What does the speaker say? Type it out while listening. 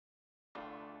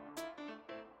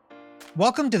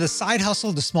Welcome to the Side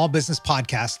Hustle to Small Business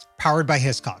podcast powered by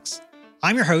Hiscox.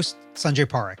 I'm your host, Sanjay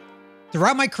Parekh.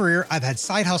 Throughout my career, I've had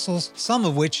side hustles, some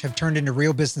of which have turned into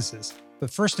real businesses. But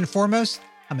first and foremost,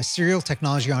 I'm a serial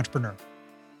technology entrepreneur.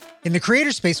 In the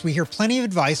creator space, we hear plenty of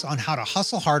advice on how to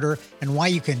hustle harder and why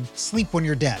you can sleep when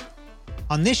you're dead.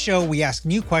 On this show, we ask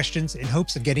new questions in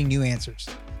hopes of getting new answers.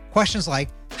 Questions like,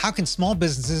 how can small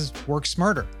businesses work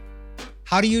smarter?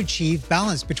 How do you achieve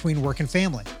balance between work and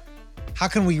family? How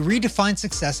can we redefine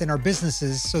success in our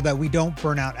businesses so that we don't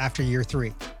burn out after year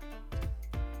 3?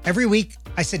 Every week,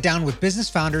 I sit down with business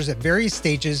founders at various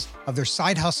stages of their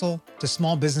side hustle to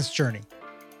small business journey.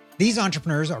 These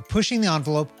entrepreneurs are pushing the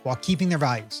envelope while keeping their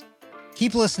values.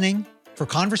 Keep listening for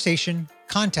conversation,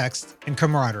 context, and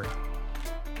camaraderie.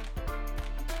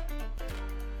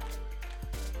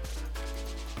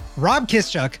 Rob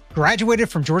Kiszczuk graduated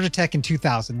from Georgia Tech in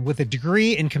 2000 with a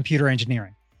degree in computer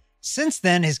engineering. Since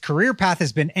then, his career path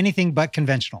has been anything but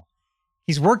conventional.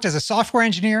 He's worked as a software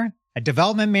engineer, a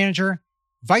development manager,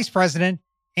 vice president,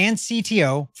 and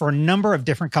CTO for a number of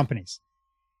different companies.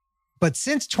 But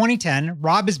since 2010,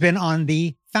 Rob has been on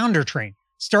the founder train,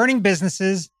 starting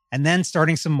businesses and then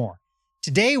starting some more.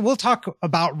 Today, we'll talk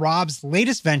about Rob's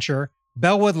latest venture,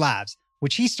 Bellwood Labs,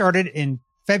 which he started in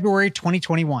February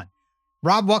 2021.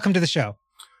 Rob, welcome to the show.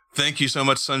 Thank you so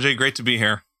much, Sanjay. Great to be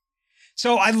here.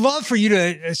 So I'd love for you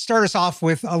to start us off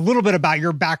with a little bit about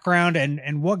your background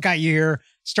and what got you here.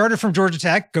 Started from Georgia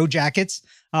Tech, go Jackets,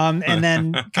 and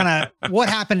then kind of what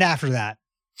happened after that.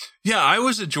 Yeah, I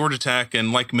was at Georgia Tech,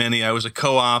 and like many, I was a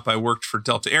co-op. I worked for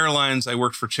Delta Airlines. I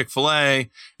worked for Chick-fil-A,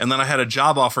 and then I had a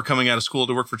job offer coming out of school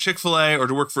to work for Chick-fil-A or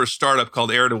to work for a startup called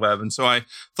Air2Web. And so I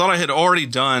thought I had already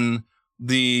done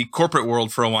the corporate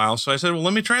world for a while. So I said, well,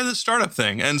 let me try this startup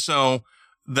thing. And so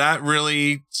that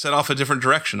really set off a different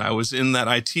direction. I was in that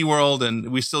IT world,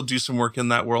 and we still do some work in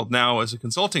that world now as a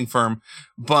consulting firm.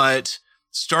 But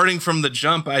starting from the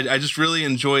jump, I just really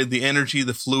enjoyed the energy,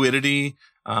 the fluidity,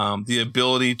 the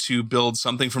ability to build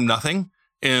something from nothing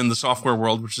in the software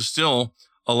world, which is still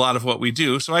a lot of what we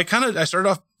do. So I started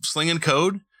off slinging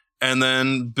code and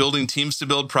then building teams to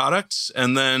build products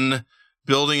and then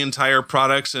building entire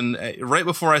products. And right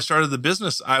before I started the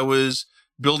business, I was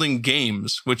building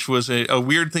games, which was a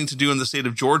weird thing to do in the state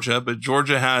of Georgia, but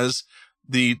Georgia has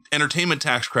the entertainment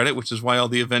tax credit, which is why all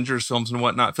the Avengers films and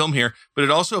whatnot film here, but it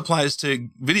also applies to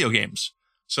video games.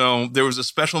 So there was a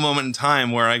special moment in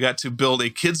time where I got to build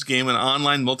a kids game, an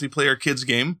online multiplayer kids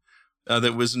game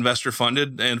that was investor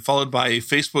funded, and followed by a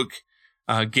Facebook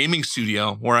gaming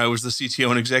studio where I was the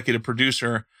CTO and executive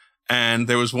producer. And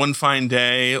there was one fine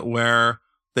day where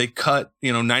they cut,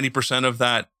 90% of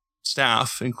that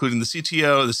staff, including the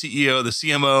CTO, the CEO, the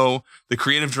CMO, the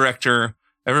creative director.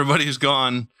 Everybody's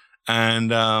gone.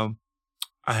 And I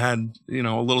had, a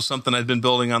little something I'd been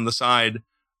building on the side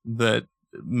that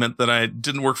meant that I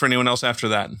didn't work for anyone else after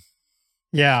that.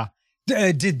 Yeah.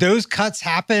 Did those cuts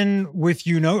happen with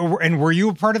and were you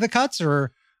a part of the cuts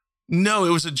or? No, it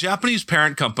was a Japanese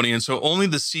parent company. And so only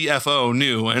the CFO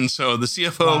knew. And so the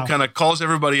CFO kind of calls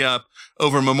everybody up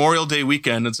over Memorial Day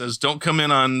weekend and says, don't come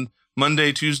in on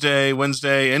Monday, Tuesday,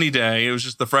 Wednesday, any day. It was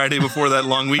just the Friday before that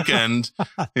long weekend.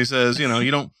 He says, you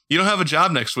don't have a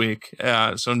job next week.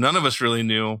 So none of us really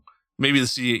knew. Maybe the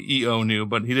CEO knew,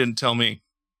 but he didn't tell me.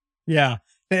 Yeah.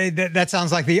 That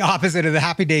sounds like the opposite of the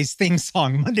Happy Days theme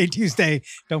song. Monday, Tuesday,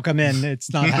 don't come in.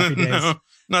 It's not Happy Days. No,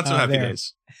 not so Happy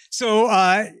Days. So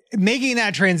making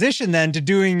that transition then to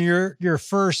doing your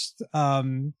first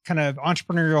kind of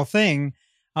entrepreneurial thing,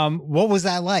 what was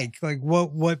that like? Like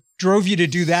what drove you to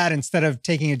do that instead of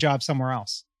taking a job somewhere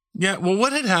else? Yeah, well,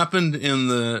 what had happened in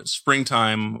the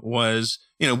springtime was,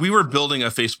 we were building a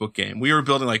Facebook game. We were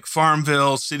building like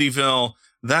Farmville, Cityville,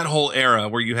 that whole era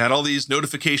where you had all these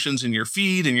notifications in your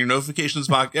feed and your notifications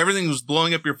box. Everything was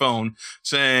blowing up your phone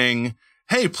saying,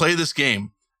 hey, play this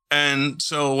game. And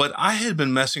so what I had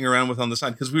been messing around with on the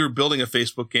side, because we were building a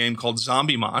Facebook game called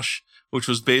Zombie Mosh, which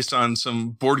was based on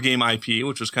some board game IP,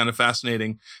 which was kind of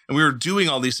fascinating. And we were doing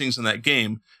all these things in that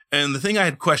game. And the thing I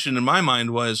had questioned in my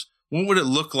mind was, what would it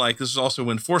look like? This is also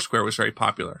when Foursquare was very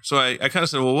popular. So I kind of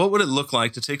said, well, what would it look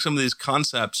like to take some of these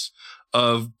concepts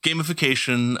of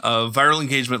gamification, of viral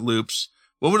engagement loops?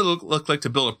 What would it look like to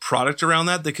build a product around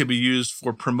that could be used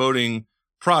for promoting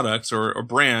products or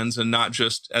brands and not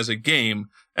just as a game?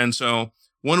 And so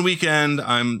one weekend,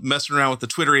 I'm messing around with the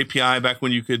Twitter API back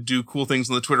when you could do cool things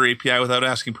on the Twitter API without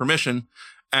asking permission.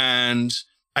 And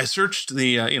I searched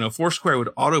the, Foursquare would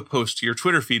auto post to your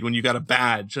Twitter feed when you got a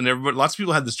badge, and lots of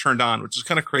people had this turned on, which is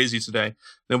kind of crazy today.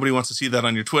 Nobody wants to see that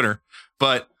on your Twitter,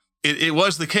 but it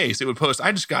was the case. It would post,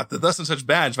 I just got the thus and such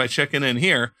badge by checking in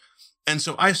here. And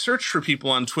so I searched for people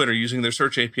on Twitter using their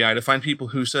search API to find people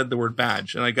who said the word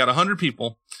badge. And I got 100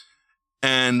 people.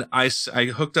 And I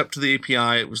hooked up to the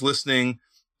API. It was listening.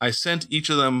 I sent each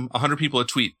of them, 100 people, a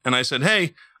tweet. And I said,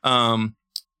 hey,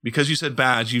 because you said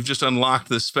badge, you've just unlocked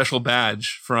this special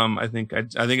badge from, I think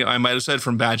I might have said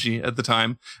from Badgie at the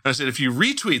time. And I said, if you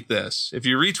retweet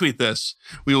this,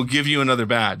 we will give you another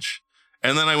badge.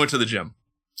 And then I went to the gym.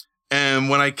 And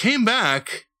when I came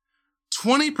back,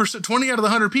 20 out of the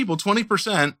 100 people,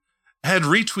 20% had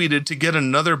retweeted to get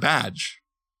another badge.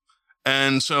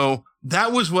 And so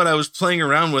that was what I was playing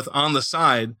around with on the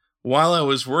side while I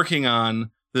was working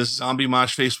on this Zombie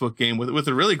Mosh Facebook game with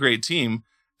a really great team.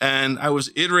 And I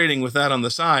was iterating with that on the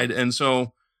side. And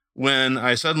so when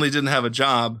I suddenly didn't have a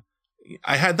job,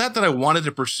 I had that I wanted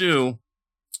to pursue.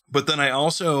 But then I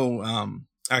also,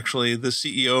 actually, the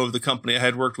CEO of the company I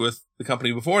had worked with, the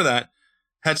company before that,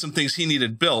 had some things he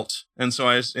needed built. And so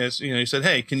he said,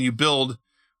 hey, can you build?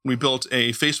 We built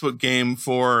a Facebook game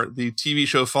for the TV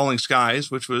show Falling Skies,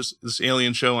 which was this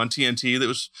alien show on TNT that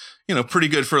was, pretty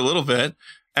good for a little bit.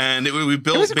 And we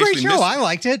built. It was a great show. I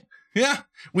liked it. Yeah.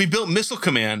 We built Missile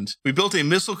Command. We built a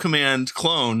Missile Command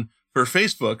clone for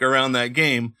Facebook around that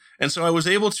game. And so I was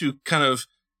able to kind of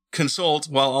consult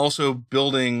while also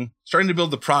starting to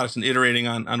build the product and iterating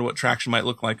on what traction might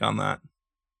look like on that.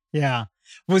 Yeah.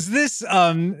 Was this,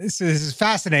 so this is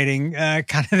fascinating,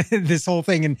 kind of this whole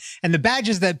thing and the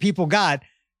badges that people got,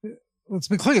 let's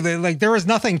be clear, there was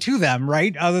nothing to them,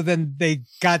 right? Other than they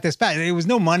got this badge. It was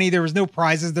no money. There was no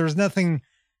prizes. There was nothing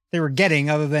they were getting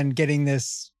other than getting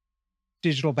this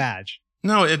digital badge.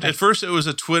 No, at first it was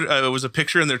it was a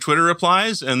picture in their Twitter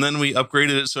replies, and then we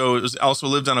upgraded it so it was also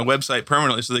lived on a website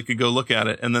permanently, so they could go look at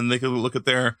it, and then they could look at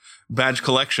their badge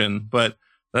collection. But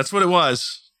that's what it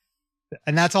was.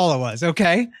 And that's all it was.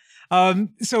 Okay.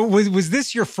 So was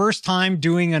this your first time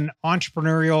doing an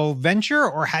entrepreneurial venture,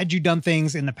 or had you done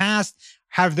things in the past?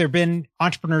 Have there been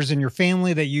entrepreneurs in your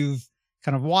family that you've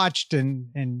kind of watched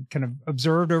and kind of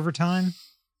observed over time?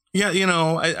 Yeah.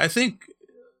 I think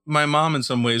my mom in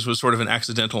some ways was sort of an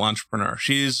accidental entrepreneur.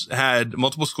 She's had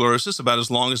multiple sclerosis about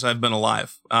as long as I've been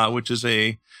alive, which is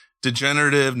a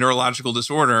degenerative neurological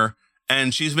disorder.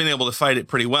 And she's been able to fight it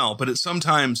pretty well. But it's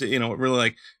sometimes, it really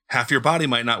like half your body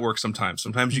might not work sometimes.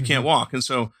 Sometimes you can't walk. And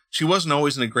so she wasn't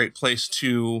always in a great place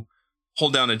to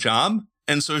hold down a job.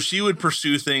 And so she would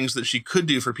pursue things that she could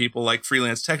do for people like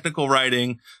freelance technical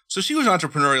writing. So she was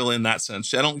entrepreneurial in that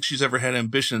sense. I don't think she's ever had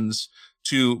ambitions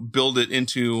to build it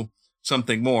into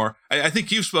something more. I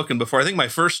think you've spoken before. I think my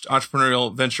first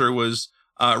entrepreneurial venture was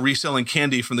reselling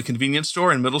candy from the convenience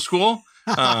store in middle school.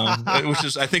 Which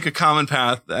is, I think, a common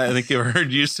path. I think I've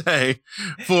heard you say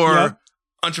for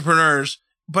entrepreneurs.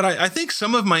 But I think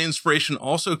some of my inspiration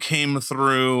also came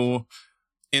through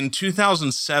in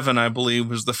 2007, I believe,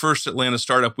 was the first Atlanta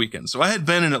Startup Weekend. So I had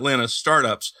been in Atlanta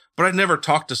startups, but I'd never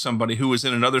talked to somebody who was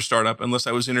in another startup unless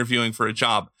I was interviewing for a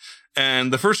job.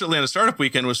 And the first Atlanta Startup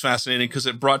Weekend was fascinating because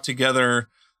it brought together,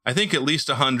 I think, at least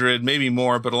 100, maybe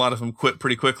more, but a lot of them quit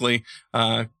pretty quickly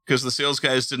because the sales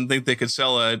guys didn't think they could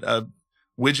sell a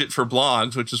widget for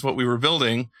blogs, which is what we were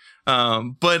building.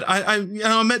 But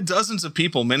I met dozens of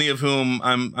people, many of whom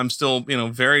I'm still,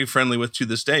 very friendly with to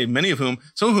this day.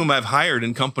 Some of whom I've hired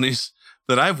in companies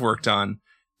that I've worked on,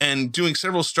 and doing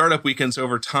several startup weekends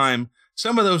over time.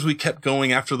 Some of those we kept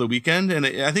going after the weekend, and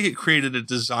I think it created a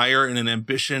desire and an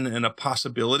ambition and a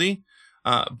possibility.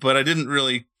 But I didn't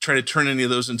really try to turn any of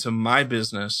those into my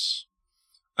business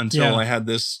until I had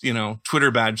this, Twitter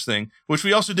badge thing, which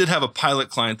we also did have a pilot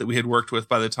client that we had worked with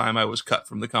by the time I was cut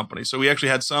from the company. So we actually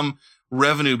had some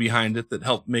revenue behind it that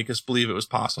helped make us believe it was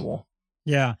possible.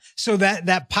 Yeah. So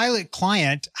that pilot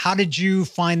client, how did you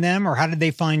find them, or how did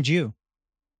they find you?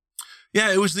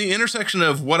 Yeah, it was the intersection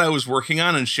of what I was working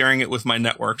on and sharing it with my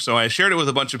network. So I shared it with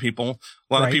a bunch of people.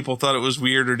 A lot of people thought it was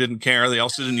weird or didn't care. They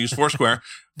also didn't use Foursquare.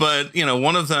 But,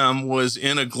 one of them was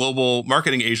in a global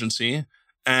marketing agency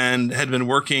and had been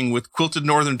working with Quilted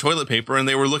Northern toilet paper, and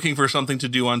they were looking for something to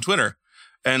do on Twitter.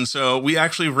 And so we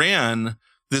actually ran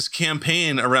this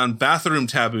campaign around bathroom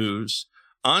taboos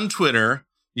on Twitter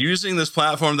using this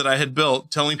platform that I had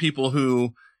built, telling people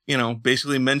who,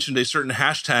 basically mentioned a certain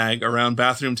hashtag around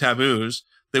bathroom taboos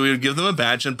that we would give them a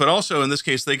badge. But also in this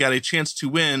case, they got a chance to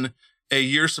win a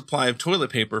year's supply of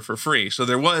toilet paper for free. So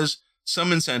there was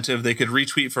some incentive they could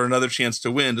retweet for another chance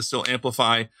to win to still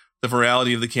amplify the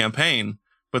virality of the campaign.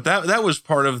 But that was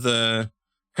part of the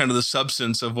kind of the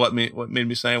substance of what made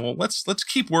me say, well, let's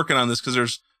keep working on this because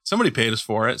there's somebody paid us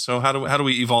for it. So how do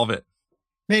we evolve it?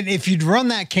 Man, if you'd run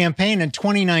that campaign in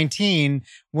 2019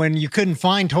 when you couldn't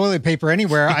find toilet paper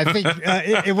anywhere, I think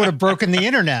it would have broken the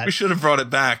internet. We should have brought it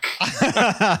back.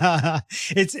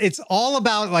 It's all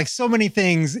about, like so many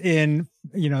things in,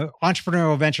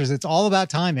 entrepreneurial ventures. It's all about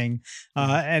timing.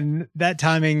 And that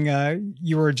timing,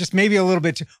 you were just maybe a little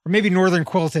bit too, or maybe Northern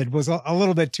Quilted was a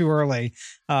little bit too early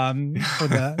for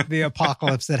the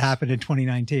apocalypse that happened in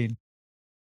 2019.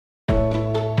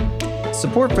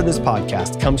 Support for this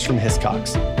podcast comes from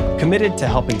Hiscox, committed to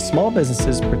helping small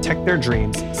businesses protect their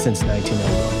dreams since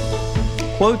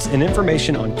 1901. Quotes and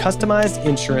information on customized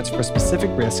insurance for specific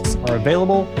risks are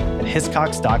available at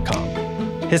hiscox.com.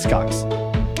 Hiscox,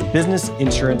 the business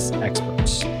insurance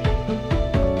experts.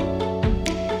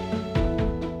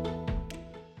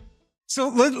 So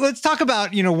let's talk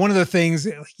about, one of the things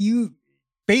you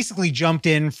basically jumped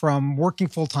in from working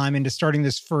full-time into starting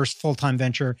this first full-time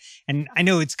venture. And I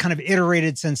know it's kind of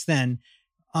iterated since then.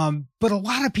 But a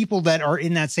lot of people that are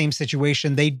in that same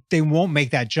situation, they won't make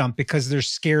that jump because they're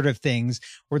scared of things,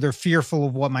 or they're fearful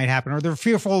of what might happen, or they're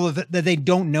fearful of that they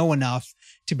don't know enough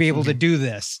to be able to do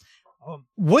this.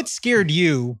 What scared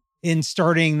you in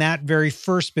starting that very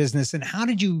first business, and how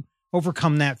did you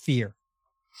overcome that fear?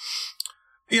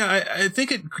 Yeah, I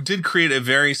think it did create a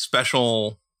very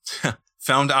special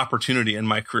found opportunity in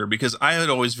my career, because I had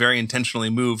always very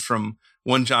intentionally moved from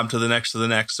one job to the next to the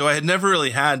next. So I had never really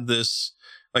had this,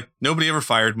 like, nobody ever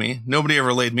fired me. Nobody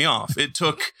ever laid me off. It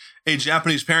took a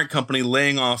Japanese parent company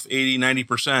laying off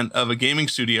 80-90% of a gaming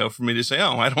studio for me to say,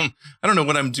 oh, I don't know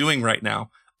what I'm doing right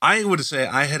now. I would say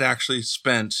I had actually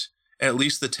spent at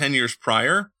least the 10 years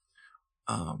prior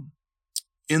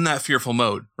in that fearful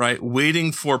mode, right?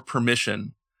 Waiting for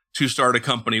permission to start a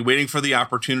company, waiting for the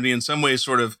opportunity, in some ways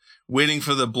sort of waiting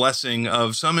for the blessing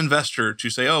of some investor to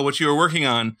say, oh, what you are working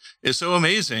on is so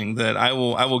amazing that I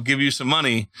will give you some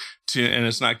money to, and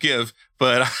it's not give,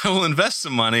 but I will invest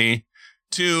some money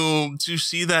to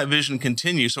see that vision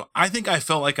continue. So I think I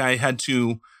felt like I had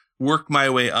to work my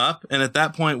way up. And at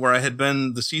that point, where I had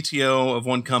been the CTO of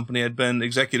one company, I'd been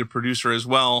executive producer as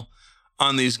well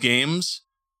on these games,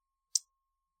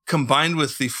 combined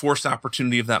with the forced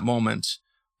opportunity of that moment,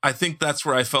 I think that's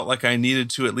where I felt like I needed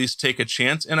to at least take a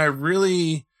chance. And I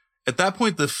really, at that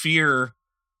point, the fear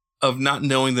of not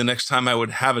knowing the next time I would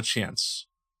have a chance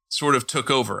sort of took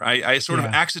over. I sort of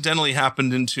accidentally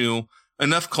happened into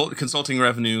enough consulting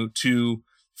revenue to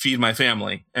feed my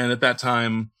family. And at that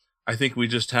time, I think we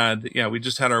just had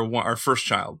our first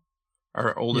child,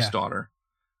 our oldest daughter.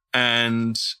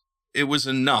 And it was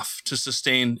enough to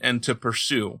sustain and to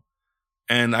pursue.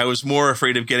 And I was more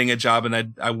afraid of getting a job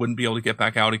and I wouldn't be able to get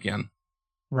back out again.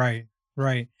 Right.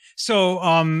 So,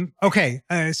 okay.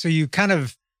 So you kind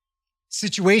of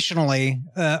situationally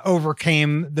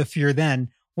overcame the fear then.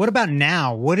 What about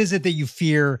now? What is it that you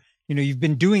fear? You've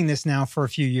been doing this now for a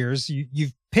few years.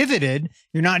 You've pivoted.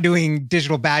 You're not doing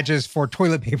digital badges for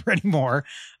toilet paper anymore.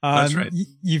 That's right.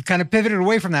 You've kind of pivoted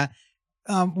away from that.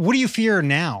 What do you fear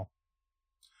now?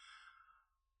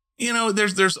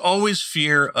 There's always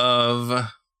fear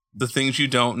of the things you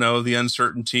don't know, the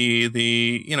uncertainty,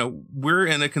 we're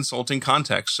in a consulting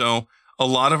context. So a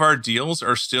lot of our deals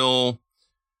are still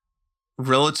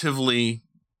relatively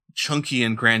chunky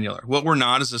and granular. What we're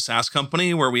not is a SaaS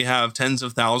company where we have tens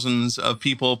of thousands of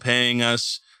people paying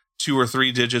us 2 or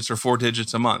 3 digits or 4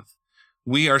 digits a month.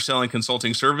 We are selling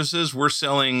consulting services. We're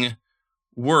selling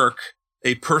work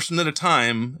a person at a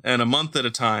time and a month at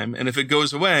a time. And if it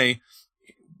goes away,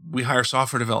 we hire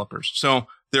software developers. So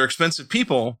they're expensive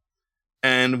people,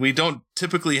 and we don't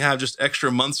typically have just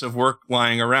extra months of work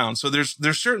lying around. So there's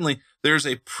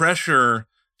a pressure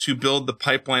to build the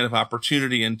pipeline of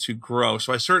opportunity and to grow.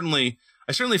 So I certainly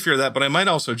fear that, but I might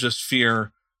also just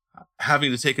fear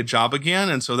having to take a job again.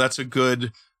 And so that's a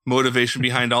good motivation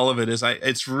behind all of it.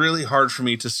 It's really hard for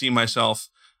me to see myself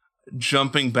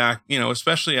jumping back,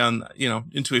 especially on,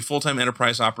 into a full-time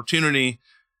enterprise opportunity.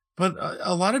 But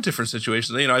a lot of different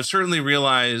situations. I've certainly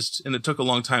realized, and it took a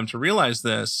long time to realize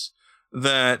this,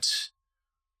 that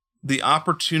the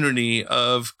opportunity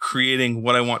of creating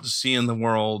what I want to see in the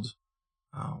world,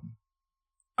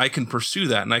 I can pursue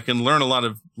that, and I can learn a lot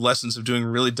of lessons of doing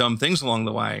really dumb things along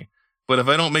the way. But if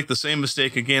I don't make the same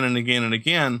mistake again and again and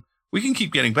again, we can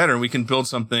keep getting better, and we can build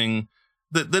something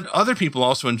that other people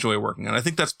also enjoy working on. I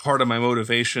think that's part of my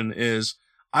motivation. Is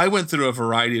I went through a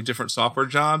variety of different software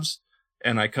jobs,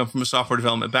 and I come from a software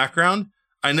development background.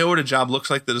 I know what a job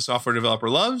looks like that a software developer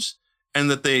loves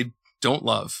and that they don't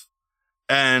love.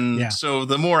 And so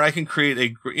the more I can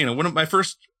create one of my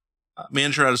first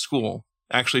manager out of school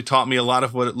actually taught me a lot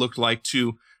of what it looked like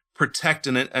to protect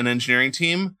an engineering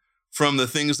team from the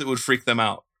things that would freak them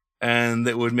out. and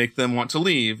that would make them want to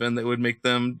leave, and that would make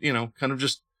them, kind of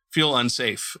just feel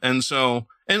unsafe. And so,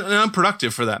 and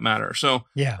unproductive for that matter. So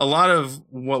a lot of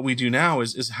what we do now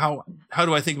is how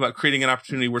do I think about creating an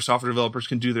opportunity where software developers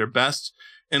can do their best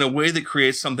in a way that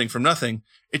creates something from nothing?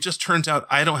 It just turns out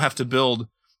I don't have to build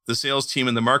the sales team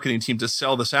and the marketing team to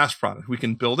sell the SaaS product. We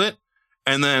can build it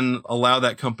and then allow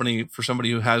that company, for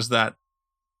somebody who has that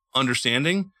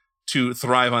understanding, to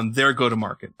thrive on their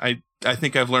go-to-market. I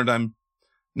think I've learned I'm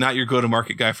not your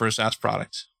go-to-market guy for a SaaS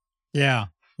product. Yeah.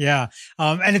 Yeah.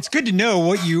 And it's good to know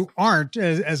what you aren't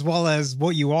as well as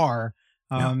what you are,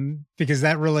 because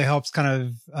that really helps kind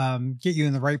of get you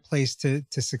in the right place to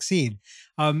succeed.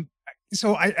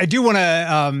 So I do want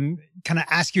to kind of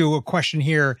ask you a question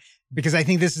here, because I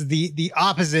think this is the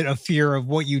opposite of fear of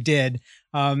what you did.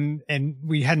 And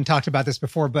we hadn't talked about this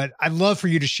before, but I'd love for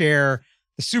you to share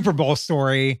the Super Bowl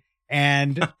story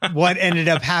and what ended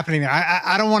up happening there.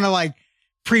 I don't want to like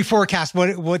pre-forecast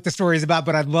what the story is about,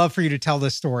 but I'd love for you to tell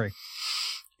this story.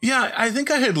 Yeah, I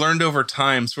think I had learned over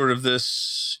time sort of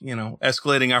this,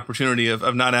 escalating opportunity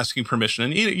of not asking permission.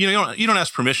 And you don't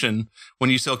ask permission when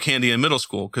you sell candy in middle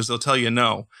school, because they'll tell you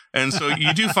no. And so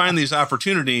you do find these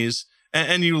opportunities,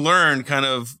 and you learn kind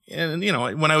of, and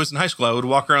when I was in high school, I would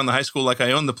walk around the high school like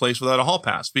I owned the place without a hall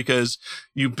pass, because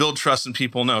you build trust and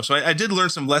people know. So I did learn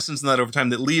some lessons in that over time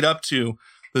that lead up to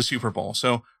the Super Bowl.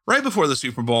 So right before the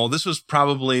Super Bowl, this was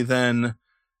probably then,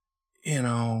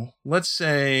 let's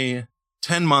say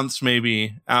 10 months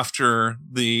maybe after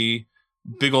the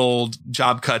big old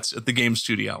job cuts at the game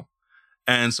studio.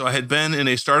 And so I had been in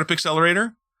a startup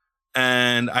accelerator,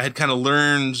 and I had kind of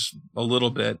learned a little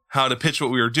bit how to pitch what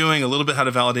we were doing, a little bit how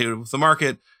to validate it with the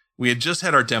market. We had just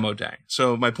had our demo day.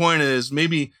 So my point is,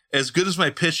 maybe as good as my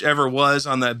pitch ever was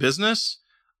on that business,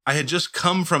 I had just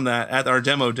come from that at our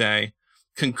demo day.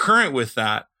 Concurrent with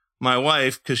that, my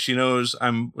wife, because she knows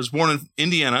was born in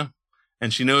Indiana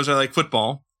and she knows I like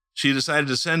football, she decided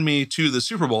to send me to the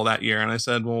Super Bowl that year. And I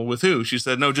said, well, with who? She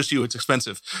said, no, just you. It's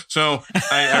expensive. So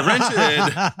I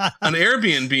rented an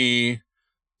Airbnb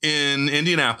in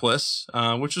Indianapolis,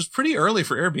 which was pretty early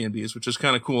for Airbnbs, which is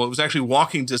kind of cool. It was actually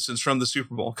walking distance from the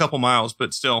Super Bowl, a couple miles,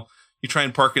 but still, you try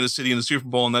and park in a city in the Super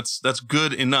Bowl, and that's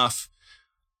good enough.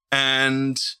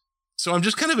 And so I'm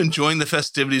just kind of enjoying the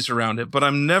festivities around it, but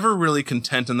I'm never really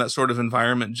content in that sort of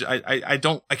environment.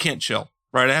 I can't chill,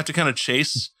 right? I have to kind of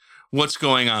chase what's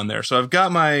going on there. So I've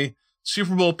got my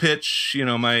Super Bowl pitch,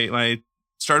 my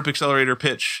startup accelerator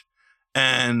pitch,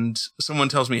 and someone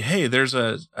tells me, hey, there's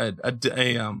a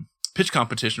pitch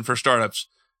competition for startups,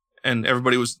 and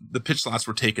the pitch slots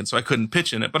were taken, so I couldn't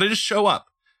pitch in it, but I just show up.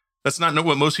 That's not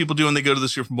what most people do when they go to the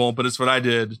Super Bowl, but it's what I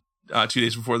did 2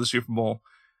 days before the Super Bowl.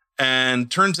 And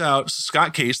turns out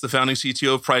Scott Case, the founding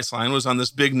CTO of Priceline, was on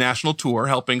this big national tour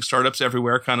helping startups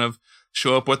everywhere kind of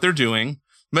show up what they're doing.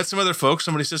 Met some other folks.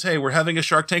 Somebody says, hey, we're having a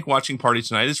Shark Tank watching party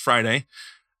tonight. It's Friday.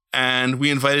 And we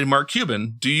invited Mark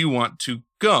Cuban. Do you want to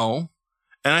go?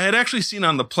 And I had actually seen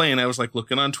on the plane, I was like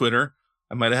looking on Twitter.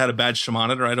 I might have had a badge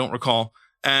on it, or I don't recall.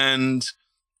 And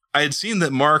I had seen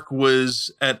that Mark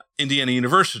was at Indiana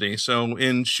University, so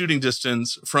in shooting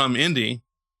distance from Indy.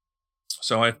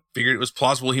 So I figured it was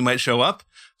plausible he might show up.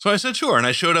 So I said, sure. And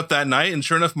I showed up that night, and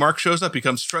sure enough, Mark shows up. He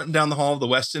comes strutting down the hall of the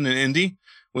Westin in Indy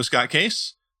with Scott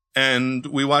Case. And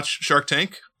we watch Shark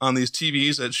Tank on these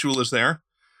TVs at Shula's there.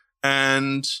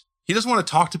 And he doesn't want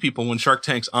to talk to people when Shark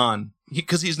Tank's on,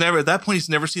 because he's never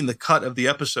seen the cut of the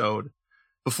episode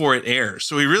before it airs.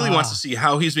 So he really wants to see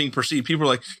how he's being perceived. People are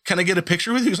like, can I get a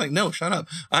picture with you? He's like, no, shut up.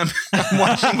 I'm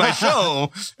watching my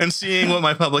show and seeing what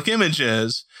my public image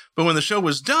is. But when the show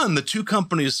was done,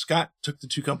 Scott took the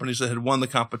two companies that had won the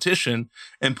competition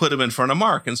and put them in front of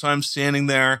Mark. And so I'm standing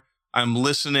there, I'm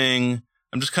listening,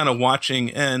 I'm just kind of watching.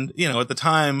 And, at the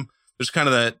time, there's kind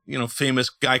of that, famous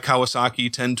Guy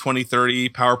Kawasaki 10, 20, 30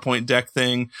 PowerPoint deck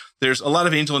thing. There's a lot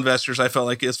of angel investors, I felt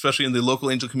like, especially in the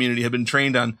local angel community, have been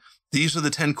trained on, these are the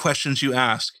 10 questions you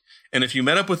ask. And if you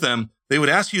met up with them, they would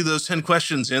ask you those 10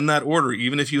 questions in that order,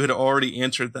 even if you had already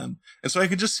answered them. And so I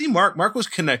could just see Mark was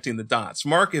connecting the dots.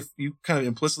 Mark, if you kind of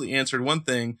implicitly answered one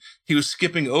thing, he was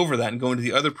skipping over that and going to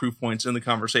the other proof points in the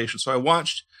conversation. So I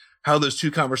watched how those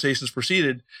two conversations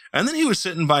proceeded. And then he was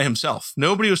sitting by himself.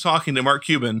 Nobody was talking to Mark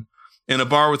Cuban in a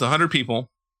bar with 100 people.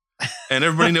 And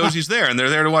everybody knows he's there, and they're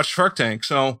there to watch Shark Tank.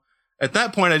 So at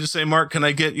that point, I just say, Mark, can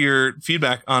I get your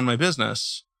feedback on my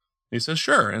business? He says,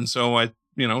 sure. And so I,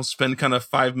 spend kind of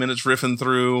 5 minutes riffing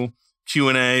through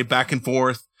Q&A back and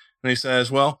forth. And he says,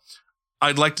 well,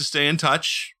 I'd like to stay in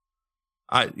touch.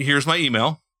 Here's my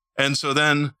email. And so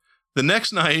then the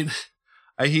next night,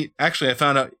 I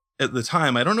found out at the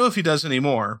time, I don't know if he does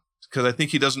anymore, because I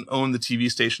think he doesn't own the TV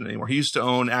station anymore. He used to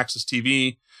own Access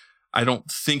TV. I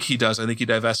don't think he does. I think he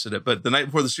divested it. But the night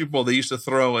before the Super Bowl, they used to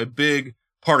throw a big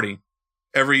party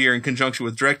every year in conjunction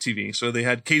with DirecTV. So they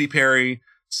had Katy Perry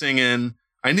singing.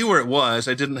 I knew where it was.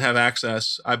 I didn't have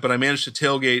access, but I managed to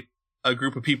tailgate a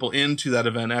group of people into that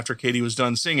event after Katy was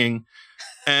done singing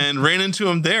and ran into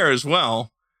him there as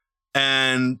well.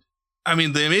 And I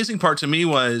mean, the amazing part to me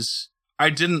was I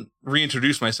didn't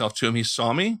reintroduce myself to him. He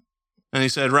saw me and he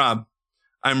said, "Rob,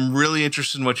 I'm really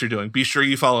interested in what you're doing. Be sure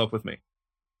you follow up with me."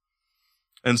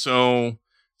 And so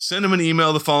send him an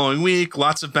email the following week,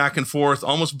 lots of back and forth,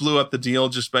 almost blew up the deal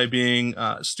just by being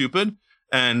stupid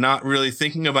and not really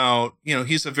thinking about,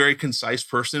 he's a very concise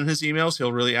person in his emails.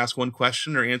 He'll really ask one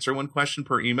question or answer one question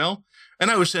per email. And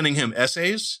I was sending him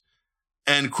essays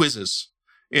and quizzes,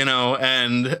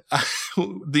 and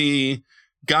the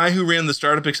guy who ran the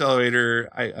Startup Accelerator,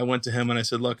 I went to him and I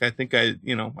said, "Look, I think I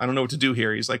don't know what to do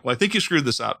here." He's like, "Well, I think you screwed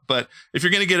this up, but if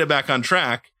you're going to get it back on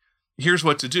track, here's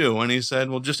what to do." And he said,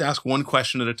 "Well, just ask one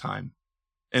question at a time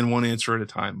and one answer at a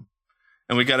time."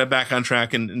 And we got it back on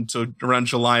track. And so around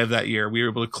July of that year, we were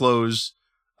able to close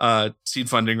seed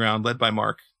funding round led by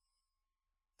Mark.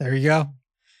 There you go.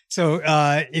 So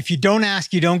if you don't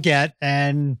ask, you don't get.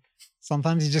 And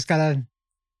sometimes you just got to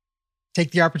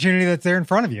take the opportunity that's there in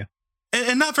front of you.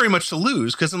 And not very much to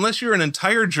lose, because unless you're an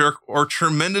entire jerk or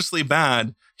tremendously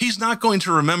bad, he's not going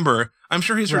to remember. I'm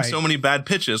sure he's heard so many bad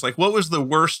pitches. Like, what was the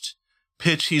worst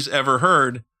pitch he's ever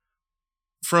heard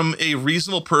from a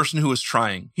reasonable person who was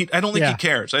trying? I don't think he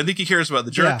cares. I think he cares about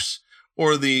the jerks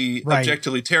or the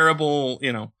objectively terrible,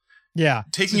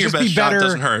 taking your best shot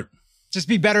doesn't hurt. Just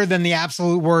be better than the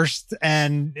absolute worst.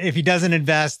 And if he doesn't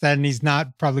invest, then he's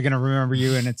not probably going to remember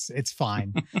you, and it's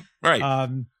fine. Right.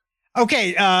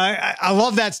 Okay. I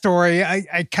love that story.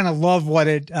 I kind of love what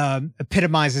it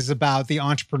epitomizes about the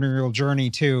entrepreneurial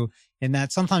journey too, in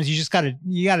that sometimes you just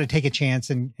you gotta take a chance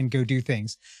and go do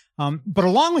things. But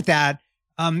along with that,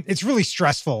 it's really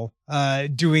stressful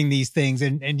doing these things.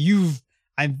 And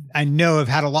I know have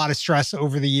had a lot of stress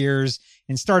over the years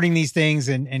in starting these things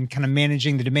and kind of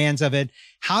managing the demands of it.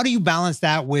 How do you balance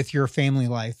that with your family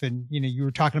life? And, you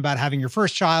were talking about having your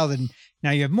first child and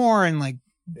now you have more, and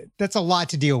that's a lot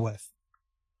to deal with.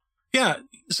 Yeah.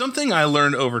 Something I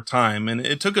learned over time, and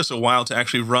it took us a while to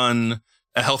actually run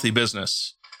a healthy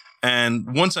business.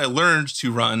 And once I learned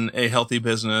to run a healthy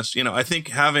business, I think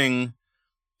having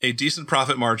a decent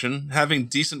profit margin, having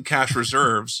decent cash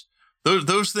reserves,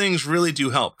 those things really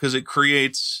do help, because it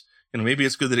creates, maybe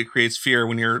it's good that it creates fear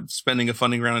when you're spending a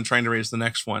funding round and trying to raise the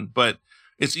next one, but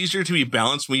it's easier to be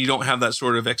balanced when you don't have that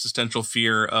sort of existential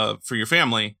fear for your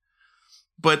family.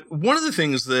 But one of the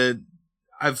things that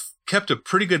I've kept a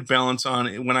pretty good balance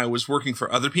on when I was working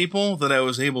for other people that I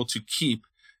was able to keep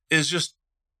is just,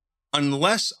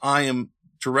 unless I am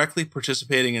directly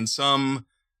participating in some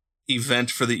event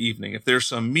for the evening, if there's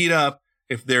some meetup,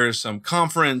 if there is some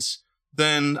conference,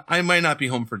 then I might not be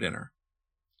home for dinner.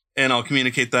 And I'll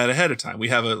communicate that ahead of time. We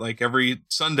have it every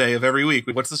Sunday of every week.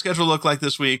 What's the schedule look like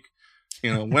this week?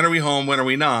 When are we home? When are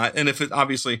we not? And if it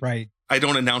obviously, I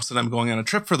don't announce that I'm going on a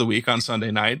trip for the week on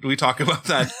Sunday night. We talk about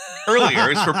that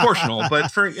earlier. It's proportional.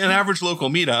 But for an average local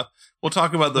meetup, we'll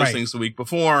talk about those things the week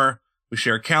before. We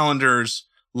share calendars.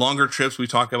 Longer trips, we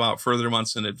talk about further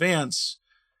months in advance.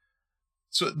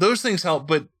 So those things help.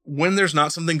 But when there's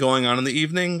not something going on in the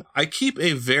evening, I keep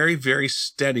a very, very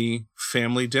steady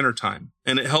family dinner time.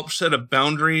 And it helps set a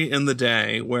boundary in the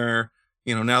day where,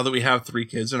 now that we have 3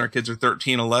 kids and our kids are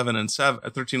 13, 11, and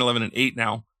 8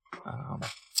 now,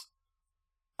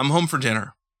 I'm home for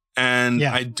dinner. And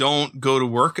I don't go to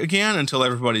work again until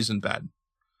everybody's in bed,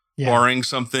 barring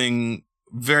something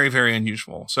very, very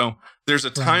unusual. So there's a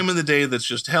time in the day that's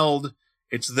just held.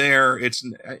 It's there.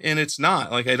 It's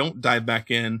not I don't dive back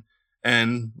in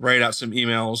and write out some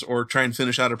emails or try and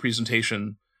finish out a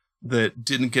presentation that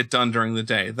didn't get done during the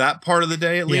day. That part of the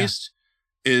day, at least,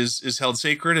 is held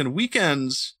sacred. And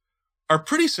weekends are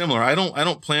pretty similar. I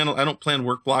don't plan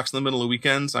work blocks in the middle of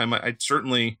weekends. I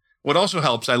certainly, what also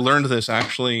helps, I learned this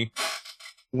actually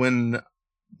when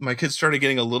my kids started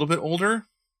getting a little bit older.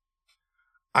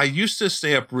 I used to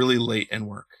stay up really late and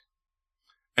work.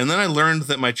 And then I learned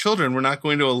that my children were not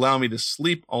going to allow me to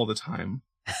sleep all the time.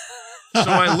 So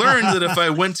I learned that if I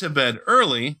went to bed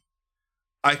early,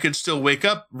 I could still wake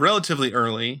up relatively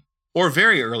early or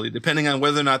very early, depending on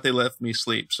whether or not they let me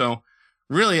sleep. So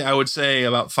really, I would say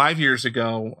about 5 years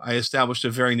ago, I established a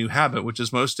very new habit, which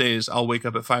is most days I'll wake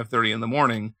up at 5:30 in the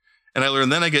morning. And I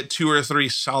learned then I get 2 or 3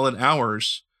 solid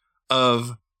hours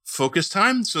of focus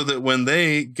time so that when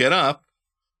they get up,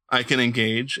 I can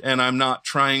engage, and I'm not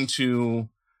trying to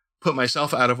put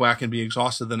myself out of whack and be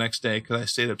exhausted the next day because I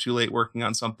stayed up too late working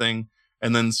on something.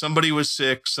 And then somebody was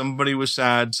sick, somebody was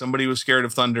sad, somebody was scared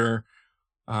of thunder.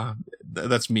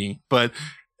 That's me, but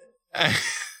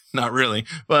not really.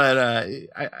 But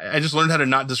I just learned how to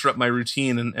not disrupt my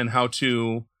routine and how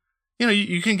to,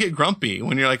 you can get grumpy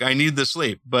when you're like, I need the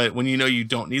sleep. But when you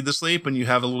don't need the sleep and you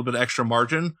have a little bit of extra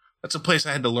margin, that's a place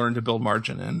I had to learn to build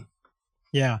margin in.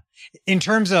 Yeah. In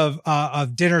terms of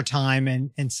dinner time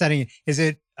and setting, is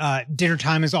it dinner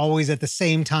time is always at the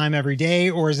same time every day?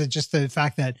 Or is it just the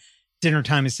fact that dinner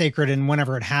time is sacred and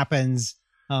whenever it happens,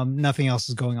 nothing else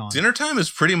is going on? Dinner time is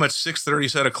pretty much 6:30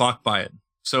 set a clock by it.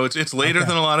 So it's later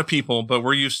than a lot of people, but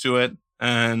we're used to it.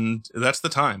 And that's the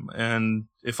time. And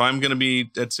if I'm going to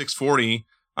be at 6:40,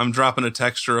 I'm dropping a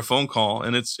text or a phone call,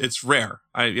 and it's rare.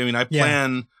 I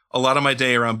plan a lot of my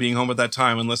day around being home at that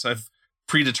time, unless I've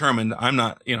predetermined. I'm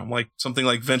not, like something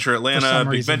like Venture Atlanta,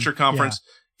 big venture conference.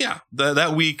 Yeah.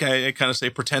 That week I kind of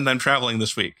say, pretend I'm traveling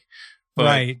this week,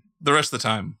 but the rest of the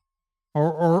time.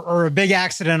 Or a big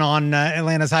accident on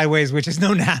Atlanta's highways, which is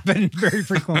known to happen very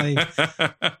frequently.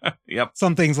 Yep.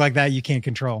 Some things like that you can't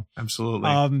control.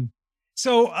 Absolutely.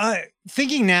 So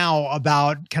thinking now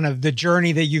about kind of the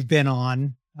journey that you've been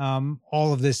on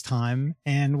all of this time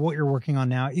and what you're working on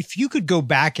now, if you could go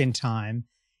back in time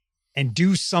and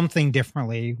do something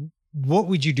differently, what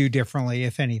would you do differently,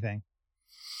 if anything?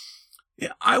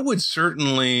 Yeah, I would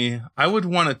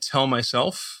want to tell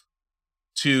myself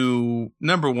to,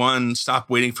 number one, stop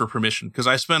waiting for permission, because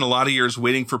I spent a lot of years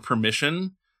waiting for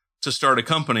permission to start a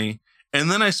company. And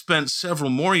then I spent several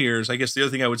more years. I guess the other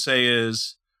thing I would say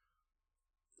is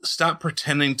stop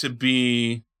pretending to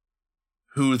be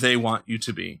who they want you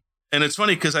to be. And it's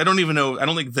funny because I don't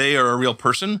think they are a real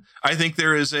person. I think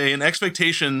there is an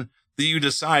expectation that you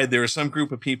decide there is some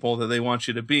group of people that they want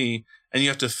you to be, and you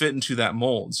have to fit into that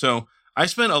mold. So I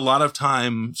spent a lot of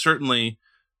time, certainly,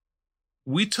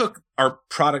 we took our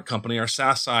product company, our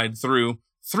SaaS side, through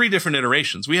 3 different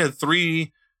iterations. We had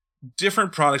 3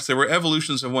 different products that were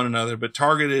evolutions of one another, but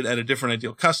targeted at a different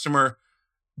ideal customer.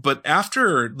 But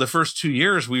after the first 2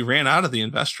 years, we ran out of the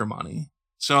investor money.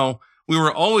 So we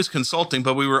were always consulting,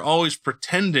 but we were always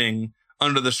pretending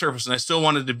under the surface. And I still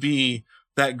wanted to be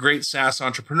that great SaaS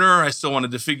entrepreneur. I still wanted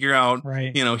to figure out,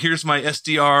 here's my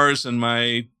SDRs and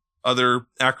my other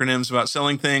acronyms about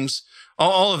selling things,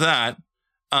 all of that.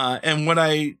 And what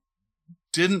I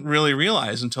didn't really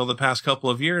realize until the past couple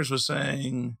of years was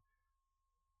saying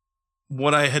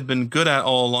what I had been good at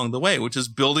all along the way, which is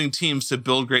building teams to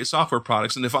build great software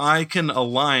products. And if I can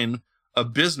align a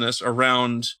business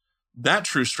around that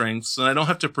true strengths, then I don't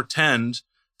have to pretend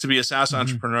to be a SaaS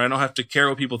entrepreneur. I don't have to care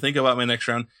what people think about my next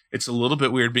round. It's a little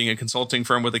bit weird being a consulting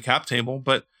firm with a cap table,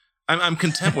 but I'm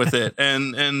content with it.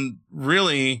 And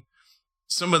really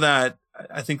some of that,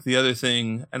 I think the other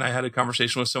thing, and I had a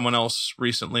conversation with someone else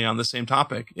recently on the same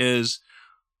topic, is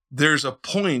there's a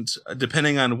point,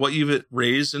 depending on what you've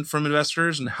raised from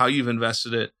investors and how you've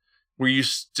invested it, where you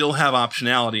still have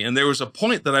optionality. And there was a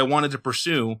point that I wanted to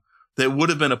pursue that would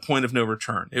have been a point of no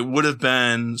return. It would have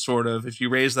been sort of, if you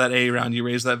raise that A round, you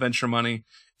raise that venture money,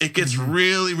 it gets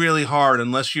really, really hard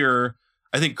unless you're,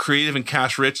 I think, creative and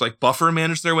cash rich. Like Buffer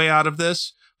managed their way out of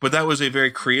this, but that was a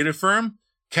very creative firm,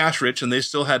 cash rich, and they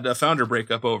still had a founder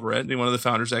breakup over it. And one of the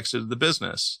founders exited the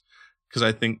business because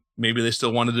I think maybe they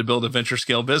still wanted to build a venture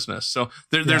scale business. So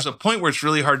there's a point where it's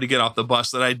really hard to get off the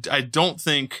bus that I don't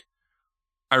think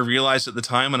I realized at the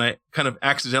time, and I kind of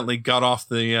accidentally got off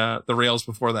the rails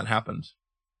before that happened.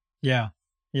 Yeah.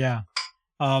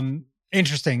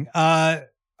 Interesting.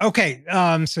 Okay.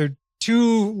 So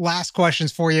 2 last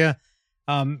questions for you.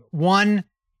 One,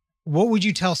 what would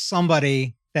you tell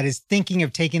somebody that is thinking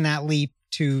of taking that leap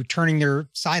to turning their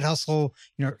side hustle,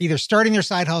 either starting their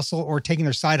side hustle or taking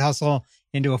their side hustle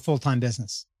into a full-time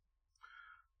business?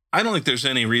 I don't think there's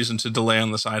any reason to delay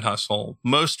on the side hustle.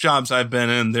 Most jobs I've been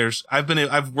in,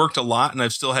 I've worked a lot and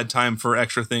I've still had time for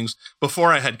extra things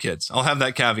before I had kids. I'll have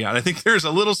that caveat. I think there's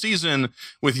a little season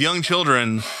with young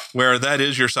children where that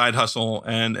is your side hustle,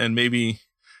 and maybe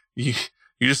you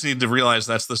just need to realize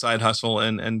that's the side hustle,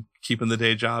 and keeping the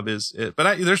day job is it.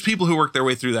 But there's people who work their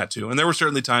way through that too. And there were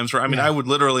certainly times where, I would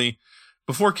literally,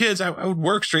 before kids, I would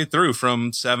work straight through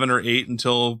from 7 or 8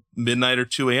 until midnight or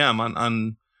 2 a.m.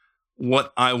 on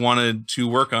what I wanted to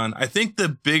work on. I think the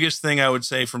biggest thing I would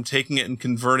say from taking it and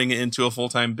converting it into a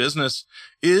full-time business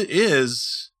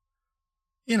is,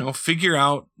 figure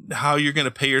out how you're going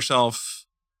to pay yourself.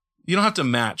 You don't have to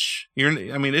match.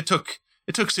 It took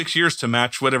 6 years to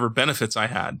match whatever benefits I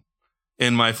had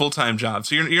in my full-time job.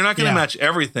 So you're not going to match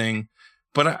everything,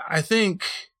 but I think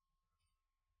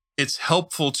it's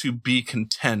helpful to be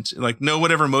content, like know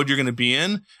whatever mode you're going to be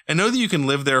in and know that you can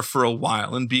live there for a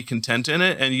while and be content in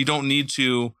it. And you don't need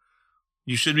to,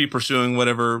 you should be pursuing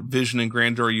whatever vision and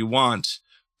grandeur you want,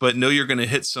 but know you're going to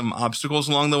hit some obstacles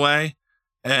along the way.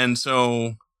 And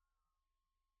so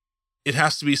it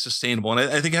has to be sustainable. And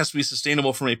I think it has to be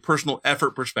sustainable from a personal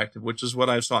effort perspective, which is what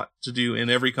I've sought to do in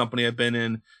every company I've been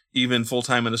in, even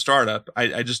full-time in a startup.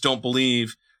 I just don't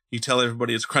believe you tell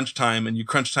everybody it's crunch time and you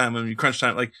crunch time and you crunch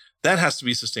time. Like that has to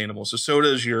be sustainable. So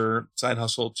does your side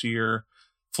hustle to your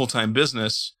full-time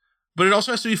business, but it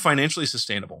also has to be financially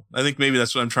sustainable. I think maybe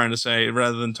that's what I'm trying to say,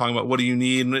 rather than talking about what do you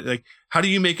need? Like, how do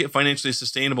you make it financially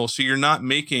sustainable? So you're not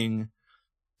making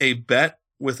a bet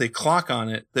with a clock on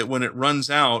it that when it runs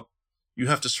out, you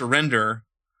have to surrender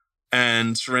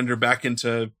back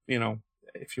into,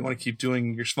 if you want to keep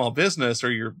doing your small business or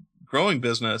your growing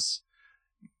business,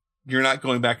 you're not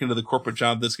going back into the corporate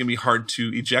job that's going to be hard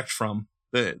to eject from.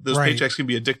 Those paychecks can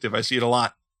be addictive. I see it a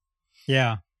lot.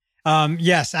 Yeah.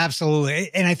 Yes,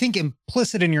 absolutely. And I think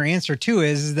implicit in your answer too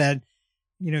is that,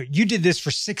 you did this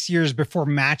for 6 years before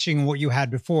matching what you had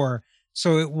before.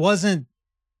 So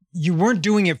you weren't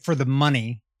doing it for the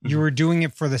money. You were doing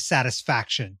it for the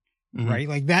satisfaction, right?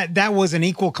 Like that was an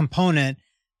equal component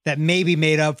that maybe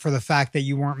made up for the fact that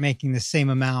you weren't making the same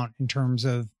amount in terms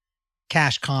of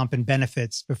cash comp and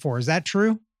benefits before. Is that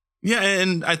true? Yeah.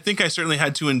 And I think I certainly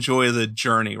had to enjoy the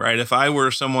journey, right? If I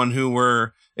were someone who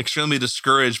were extremely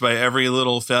discouraged by every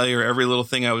little failure, every little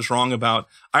thing I was wrong about,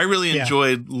 I really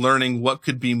enjoyed learning what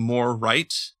could be more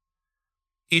right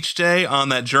each day on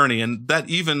that journey. And that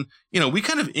even, we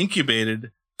kind of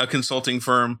incubated a consulting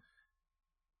firm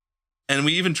and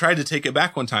we even tried to take it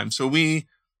back one time. So we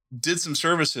did some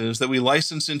services that we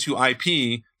licensed into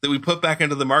IP that we put back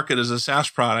into the market as a SaaS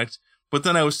product. But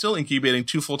then I was still incubating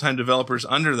 2 full-time developers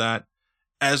under that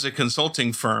as a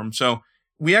consulting firm. So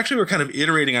we actually were kind of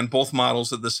iterating on both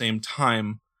models at the same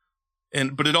time.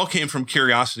 But it all came from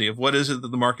curiosity of what is it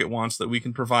that the market wants that we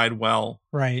can provide well,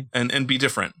 right, and be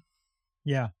different.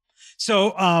 Yeah.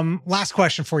 So last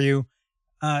question for you.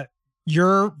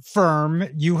 Your firm,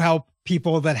 you help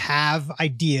people that have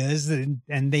ideas and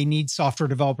they need software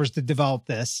developers to develop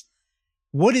this.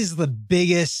 What is the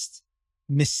biggest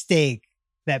mistake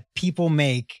that people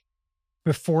make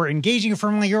before engaging a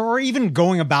firm like yours or even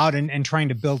going about and trying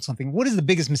to build something? What is the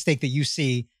biggest mistake that you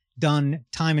see done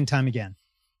time and time again?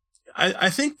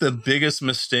 I think the biggest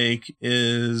mistake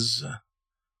is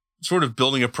sort of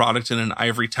building a product in an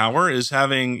ivory tower, is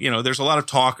having, there's a lot of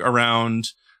talk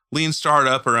around lean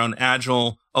startup, around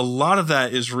agile. A lot of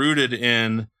that is rooted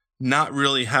in not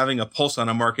really having a pulse on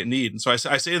a market need. And so I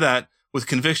say that with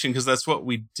conviction because that's what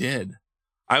we did.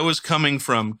 I was coming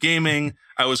from gaming.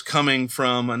 I was coming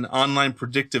from an online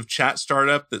predictive chat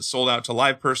startup that sold out to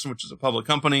LivePerson, which is a public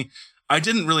company. I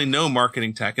didn't really know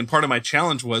marketing tech. And part of my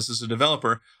challenge was, as a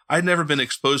developer, I'd never been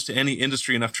exposed to any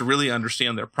industry enough to really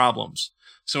understand their problems.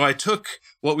 So I took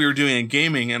what we were doing in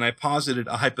gaming and I posited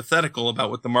a hypothetical about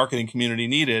what the marketing community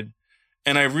needed.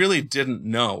 And I really didn't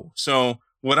know. So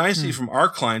what I see from our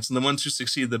clients and the ones who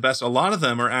succeed the best, a lot of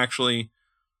them are actually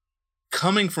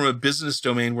coming from a business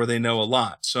domain where they know a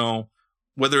lot. So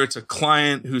whether it's a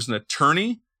client who's an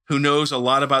attorney who knows a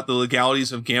lot about the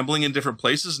legalities of gambling in different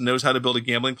places and knows how to build a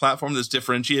gambling platform that's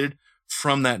differentiated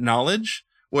from that knowledge,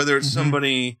 whether it's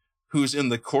somebody who's in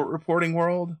the court reporting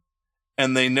world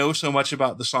and they know so much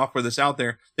about the software that's out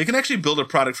there, they can actually build a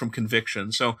product from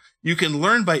conviction. So you can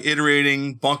learn by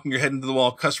iterating, bonking your head into the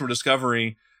wall, customer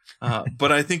discovery.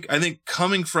 But I think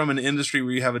coming from an industry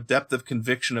where you have a depth of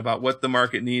conviction about what the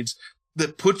market needs,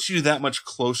 that puts you that much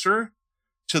closer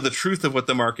to the truth of what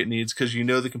the market needs because you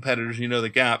know the competitors, you know the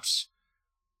gaps.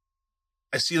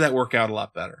 I see that work out a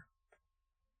lot better.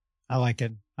 I like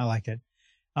it.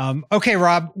 Okay,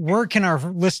 Rob, where can our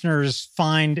listeners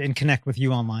find and connect with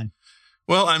you online?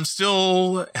 Well, I'm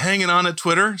still hanging on at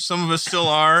Twitter. Some of us still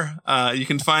are. You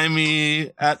can find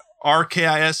me at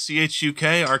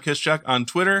RKISCHUK, Rkischuk on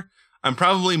Twitter. I'm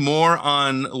probably more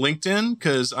on LinkedIn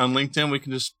because on LinkedIn we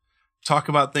can just talk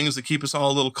about things that keep us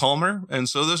all a little calmer. And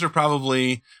so those are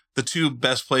probably the 2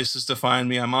 best places to find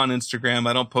me. I'm on Instagram.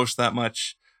 I don't post that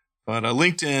much, but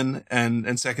LinkedIn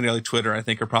and secondarily Twitter, I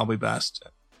think are probably best.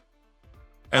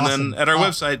 And then at our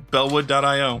website,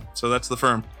 bellwood.io. So that's the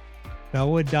firm.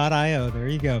 Bellwood.io. There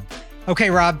you go.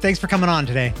 Okay, Rob, thanks for coming on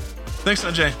today. Thanks,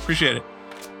 Sanjay. Appreciate it.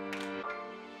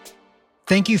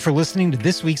 Thank you for listening to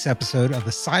this week's episode of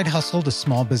the Side Hustle to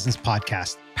Small Business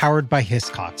podcast, powered by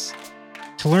Hiscox.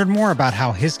 To learn more about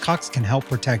how Hiscox can help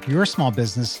protect your small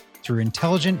business through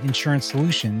intelligent insurance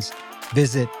solutions,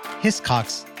 visit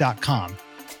hiscox.com.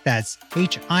 That's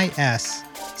HISCOX.com.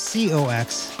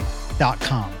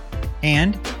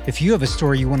 And if you have a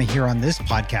story you want to hear on this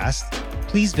podcast,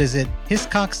 please visit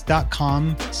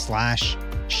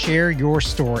hiscox.com/share your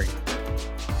story.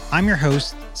 I'm your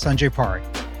host, Sanjay Parekh.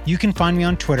 You can find me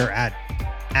on Twitter at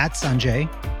Sanjay,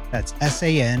 that's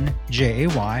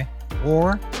SANJAY,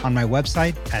 or on my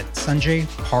website at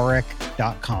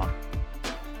sanjayparekh.com.